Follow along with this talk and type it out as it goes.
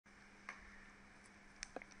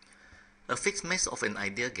A fixed mass of an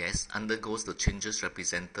ideal gas undergoes the changes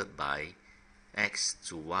represented by x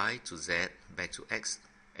to y to z back to x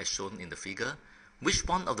as shown in the figure. Which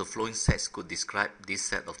one of the following sets could describe this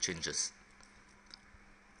set of changes?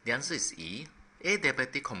 The answer is E.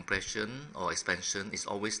 Adiabatic compression or expansion is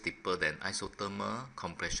always steeper than isothermal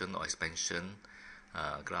compression or expansion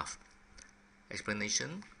graph.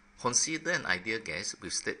 Explanation: consider an ideal gas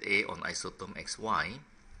with state A on isotherm xy.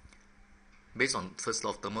 Based on first law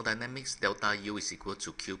of thermodynamics, delta U is equal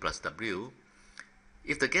to Q plus W.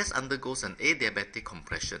 If the gas undergoes an adiabatic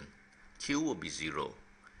compression, Q will be 0.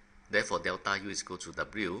 Therefore, delta U is equal to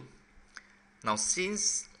W. Now,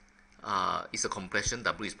 since it's a compression,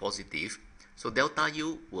 W is positive, so delta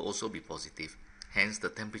U will also be positive. Hence, the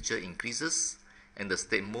temperature increases and the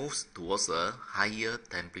state moves towards a higher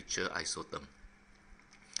temperature isotherm.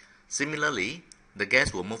 Similarly, the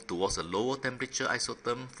gas will move towards a lower temperature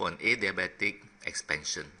isotherm for an adiabatic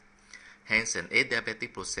expansion. Hence, an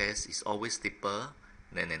adiabatic process is always steeper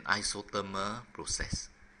than an isothermal process.